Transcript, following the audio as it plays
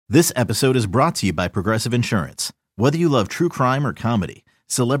This episode is brought to you by Progressive Insurance. Whether you love true crime or comedy,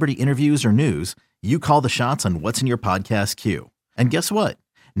 celebrity interviews or news, you call the shots on what's in your podcast queue. And guess what?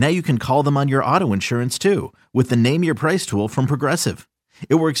 Now you can call them on your auto insurance too with the Name Your Price tool from Progressive.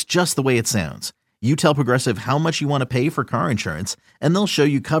 It works just the way it sounds. You tell Progressive how much you want to pay for car insurance, and they'll show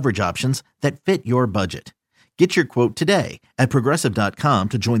you coverage options that fit your budget. Get your quote today at Progressive.com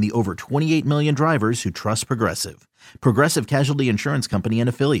to join the over 28 million drivers who trust Progressive. Progressive Casualty Insurance Company and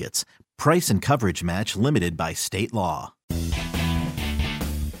Affiliates. Price and coverage match limited by state law.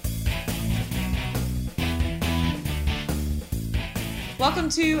 Welcome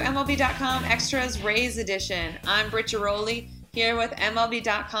to MLB.com Extras Rays Edition. I'm Britt Giroli here with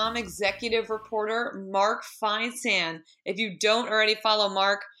MLB.com executive reporter Mark Feinsand. If you don't already follow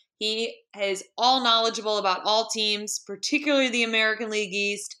Mark, he is all knowledgeable about all teams, particularly the American League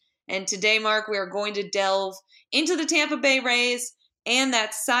East. And today, Mark, we are going to delve into the Tampa Bay Rays and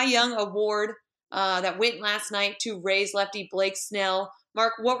that Cy Young Award that went last night to Rays lefty Blake Snell.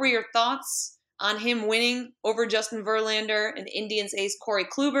 Mark, what were your thoughts on him winning over Justin Verlander and Indians ace Corey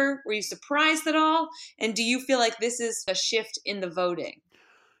Kluber? Were you surprised at all? And do you feel like this is a shift in the voting?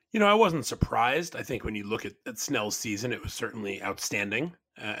 You know, I wasn't surprised. I think when you look at Snell's season, it was certainly outstanding.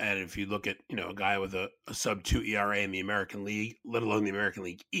 And if you look at, a guy with a sub-2 ERA in the American League, let alone the American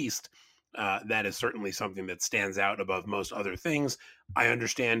League East, that is certainly something that stands out above most other things. I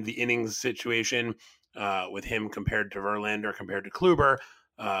understand the innings situation with him compared to Verlander, compared to Kluber,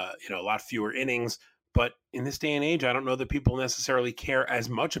 a lot fewer innings. But in this day and age, I don't know that people necessarily care as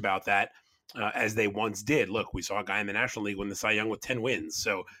much about that as they once did. Look, we saw a guy in the National League win the Cy Young with 10 wins.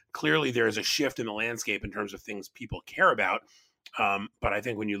 So clearly there is a shift in the landscape in terms of things people care about. But I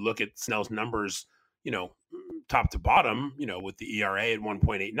think when you look at Snell's numbers, top to bottom, with the ERA at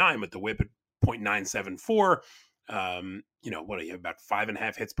 1.89, with the WHIP at 0.974, what do you have, about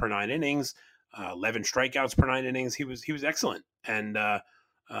 5.5 hits per 9 innings, 11 strikeouts per 9 innings. He was excellent. And,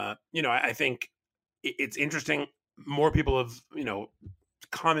 I think it's interesting. More people have,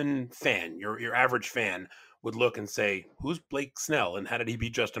 common fan, your average fan would look and say, who's Blake Snell and how did he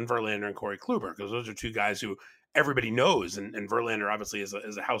beat Justin Verlander and Corey Kluber? Because those are two guys who everybody knows. And Verlander obviously is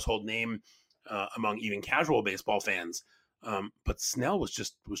a household name among even casual baseball fans. But Snell was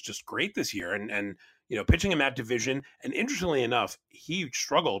just great this year. And pitching in that division. And interestingly enough, he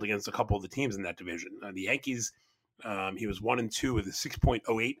struggled against a couple of the teams in that division. The Yankees, he was 1-2 with a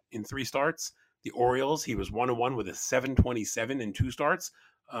 6.08 in 3 starts. The Orioles, he was 1-1 with a 7.27 in 2 starts.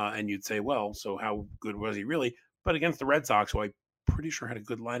 And you'd say, well, so how good was he really? But against the Red Sox, who I pretty sure had a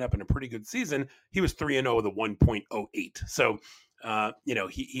good lineup and a pretty good season, he was 3-0 with a 1.08. So,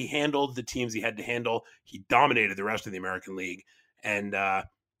 he handled the teams he had to handle. He dominated the rest of the American League. And, I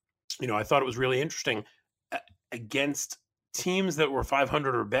thought it was really interesting. Against teams that were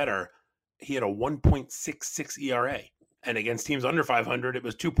 500 or better, he had a 1.66 ERA. And against teams under 500, it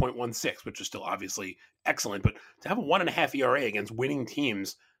was 2.16, which is still obviously excellent. But to have a 1.5 ERA against winning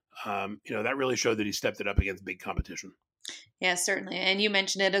teams, that really showed that he stepped it up against big competition. Yeah, certainly. And you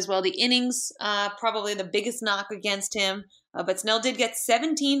mentioned it as well. The innings, probably the biggest knock against him. But Snell did get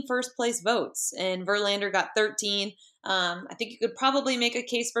 17 first-place votes, and Verlander got 13. I think you could probably make a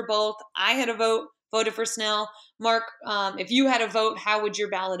case for both. I had voted for Snell. Mark, if you had a vote, how would your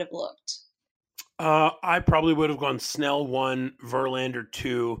ballot have looked? I probably would have gone Snell 1, Verlander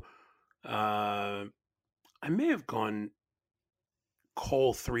 2. I may have gone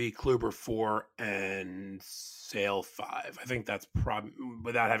Cole 3, Kluber 4, and Sale 5. I think that's probably,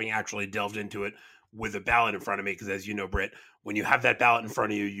 without having actually delved into it with a ballot in front of me, because as you know, Britt, when you have that ballot in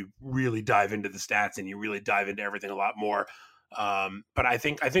front of you, you really dive into the stats and you really dive into everything a lot more. But I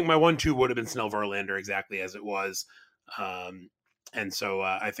think my 1-2 would have been Snell Verlander exactly as it was. And so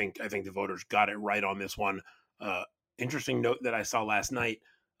I think the voters got it right on this one. Interesting note that I saw last night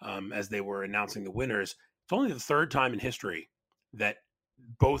as they were announcing the winners. It's only the 3rd time in history that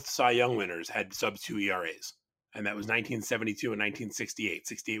both Cy Young winners had sub-2 ERAs. And that was 1972 and 1968.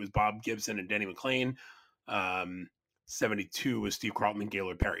 68 was Bob Gibson and Denny McLain. 72 was Steve Carlton and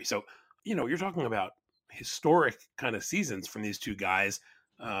Gaylord Perry. So, you're talking about historic kind of seasons from these two guys.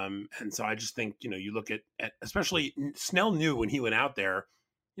 And so I just think, you look at especially Snell knew when he went out there,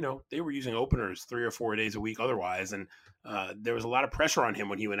 they were using openers 3 or 4 days a week otherwise. And there was a lot of pressure on him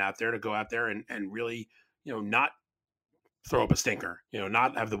when he went out there to go out there and really, not throw up a stinker,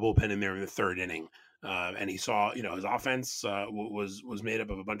 not have the bullpen in there in the 3rd inning. And he saw, his offense was made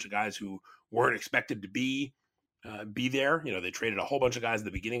up of a bunch of guys who weren't expected to be there. They traded a whole bunch of guys at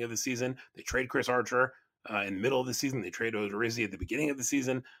the beginning of the season. They trade Chris Archer in the middle of the season. They traded Odorizzi at the beginning of the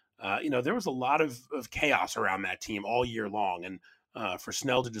season. There was a lot of chaos around that team all year long. And for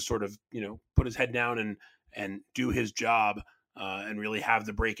Snell to just sort of, put his head down and do his job and really have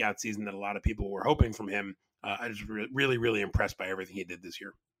the breakout season that a lot of people were hoping from him. I was really, really impressed by everything he did this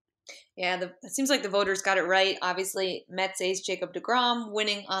year. Yeah, it seems like the voters got it right. Obviously, Mets ace Jacob deGrom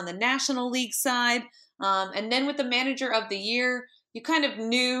winning on the National League side. And then with the manager of the year, you kind of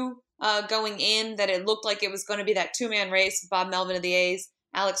knew going in that it looked like it was going to be that two-man race, Bob Melvin of the A's,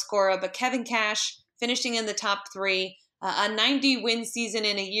 Alex Cora, but Kevin Cash finishing in the top three. A 90-win season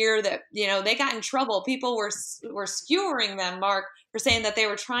in a year that, they got in trouble. People were skewering them, Mark, for saying that they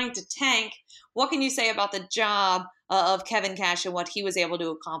were trying to tank. What can you say about the job of Kevin Cash and what he was able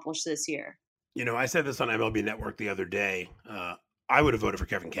to accomplish this year? I said this on MLB Network the other day. I would have voted for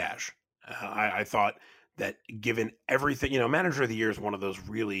Kevin Cash. I thought that given everything, Manager of the Year is one of those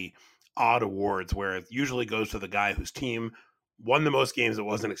really odd awards where it usually goes to the guy whose team won the most games that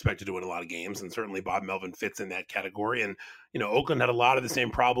wasn't expected to win a lot of games. And certainly Bob Melvin fits in that category. And, Oakland had a lot of the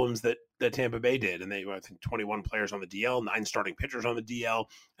same problems that Tampa Bay did. And they, I think, 21 players on the DL, 9 starting pitchers on the DL,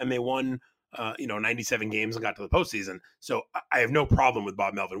 and they won 97 games and got to the postseason. So I have no problem with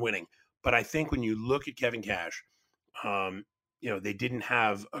Bob Melvin winning. But I think when you look at Kevin Cash, they didn't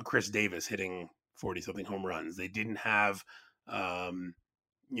have a Chris Davis hitting 40-something home runs. They didn't have,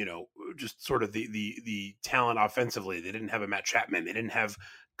 just sort of the talent offensively. They didn't have a Matt Chapman. They didn't have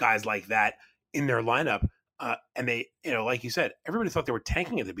guys like that in their lineup. And they, like you said, everybody thought they were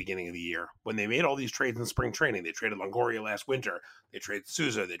tanking at the beginning of the year when they made all these trades in spring training. They traded Longoria last winter. They traded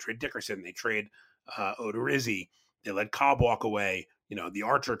Souza. They traded Dickerson. They traded Odorizzi. They let Cobb walk away. The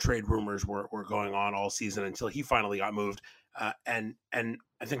Archer trade rumors were going on all season until he finally got moved. And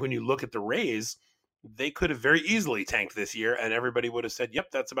I think when you look at the Rays, they could have very easily tanked this year, and everybody would have said,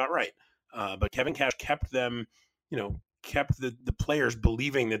 yep, that's about right. But Kevin Cash kept them, kept the players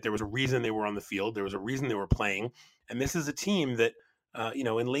believing that there was a reason they were on the field. There was a reason they were playing. And this is a team that,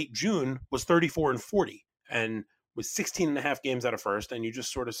 in late June was 34-40 and was 16 and a half games out of first. And you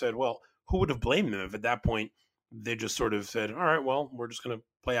just sort of said, well, who would have blamed them if at that point they just sort of said, all right, well, we're just going to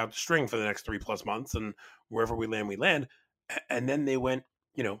play out the string for the next 3+ months, and wherever we land, we land. And then they went,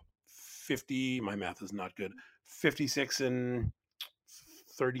 50, my math is not good, 56-32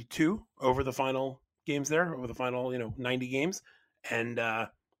 over the final games there, over the final, 90 games. And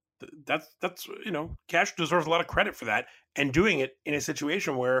that's Cash deserves a lot of credit for that, and doing it in a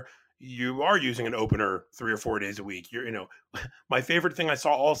situation where you are using an opener 3 or 4 days a week. My favorite thing I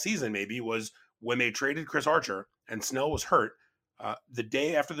saw all season maybe was when they traded Chris Archer and Snell was hurt. The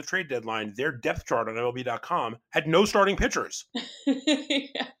day after the trade deadline, their depth chart on MLB.com had no starting pitchers.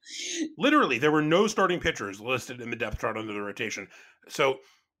 Yeah. Literally, there were no starting pitchers listed in the depth chart under the rotation. So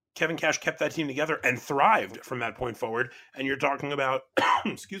Kevin Cash kept that team together and thrived from that point forward. And you're talking about,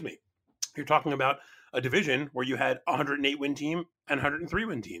 you're talking about a division where you had a 108-win team and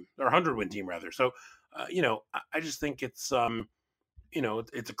 103-win team, or 100-win team rather. So, I just think it's,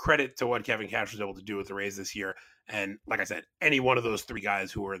 it's a credit to what Kevin Cash was able to do with the Rays this year. And like I said, any one of those 3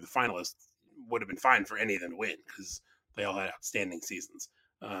 guys who were the finalists would have been fine for any of them to win because they all had outstanding seasons.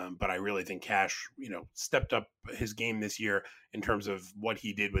 But I really think Cash, stepped up his game this year in terms of what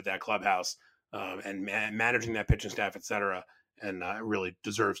he did with that clubhouse and managing that pitching staff, et cetera. And really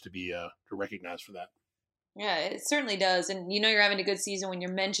deserves to be recognized for that. Yeah, it certainly does. And you're having a good season when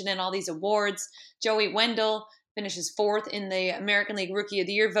you're mentioning all these awards. Joey Wendell finishes 4th in the American League Rookie of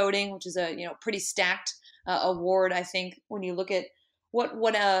the Year voting, which is a pretty stacked award, I think, when you look at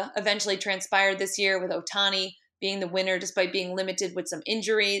what eventually transpired this year with Ohtani being the winner despite being limited with some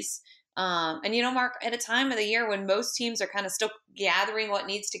injuries. And Mark, at a time of the year when most teams are kind of still gathering what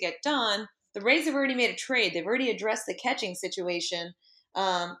needs to get done, the Rays have already made a trade. They've already addressed the catching situation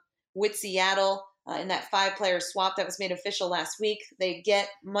with Seattle in that 5-player swap that was made official last week. They get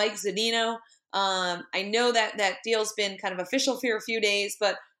Mike Zunino. I know that deal's been kind of official for a few days,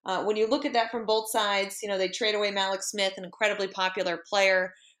 but when you look at that from both sides, they trade away Malik Smith, an incredibly popular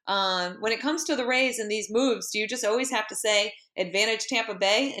player. When it comes to the Rays and these moves, do you just always have to say advantage Tampa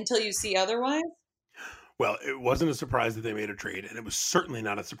Bay until you see otherwise? Well, it wasn't a surprise that they made a trade, and it was certainly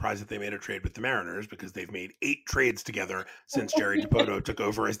not a surprise that they made a trade with the Mariners because they've made 8 trades together since Jerry Dipoto took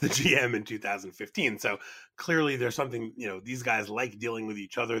over as the GM in 2015. So clearly there's something, these guys like dealing with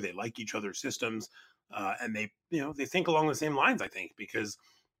each other. They like each other's systems, and they think along the same lines, I think, because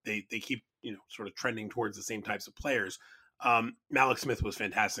they keep, sort of trending towards the same types of players. Malik Smith was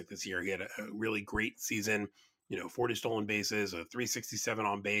fantastic this year. He had a really great season, 40 stolen bases, a 367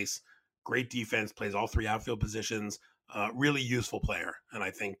 on base, great defense, plays all 3 outfield positions, really useful player. And I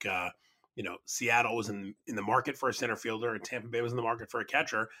think, Seattle was in the market for a center fielder and Tampa Bay was in the market for a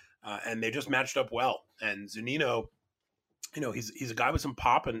catcher, and they just matched up well. And Zunino, he's a guy with some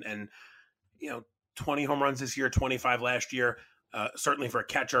pop and 20 home runs this year, 25 last year. Certainly for a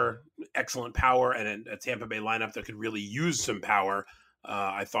catcher, excellent power, and a Tampa Bay lineup that could really use some power.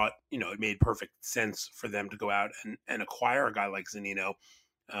 I thought, it made perfect sense for them to go out and acquire a guy like Zunino.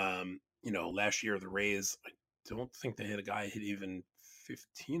 Last year the Rays, I don't think they had a guy hit even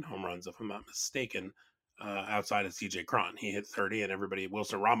 15 home runs, if I'm not mistaken, outside of CJ Cron. He hit 30, and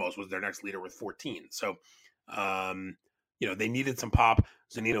Wilson Ramos was their next leader with 14. So, they needed some pop.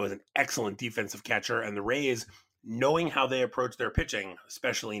 Zunino is an excellent defensive catcher, and the Rays, knowing how they approach their pitching,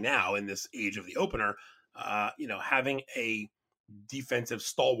 especially now in this age of the opener, having a defensive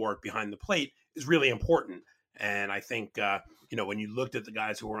stalwart behind the plate is really important. And I think, when you looked at the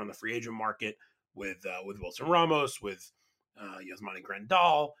guys who were on the free agent market with Wilson Ramos, with Yasmani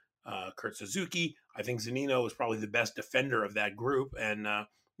Grandal, Kurt Suzuki, I think Zunino was probably the best defender of that group. And,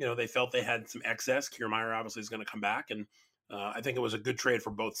 they felt they had some excess. Kiermaier obviously is going to come back. And I think it was a good trade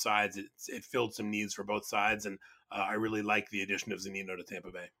for both sides. It filled some needs for both sides. And I really like the addition of Zunino to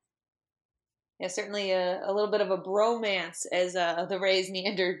Tampa Bay. Yeah, certainly a little bit of a bromance, as the Rays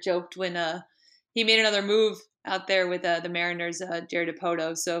Neander joked when he made another move out there with the Mariners, Jerry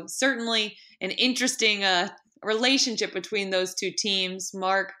Dipoto. So certainly an interesting relationship between those two teams.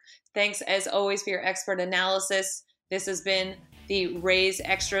 Mark, thanks as always for your expert analysis. This has been the Rays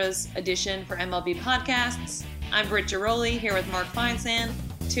Extras edition for MLB Podcasts. I'm Britt Giroli here with Mark Feinsand.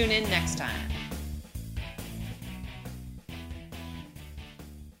 Tune in next time.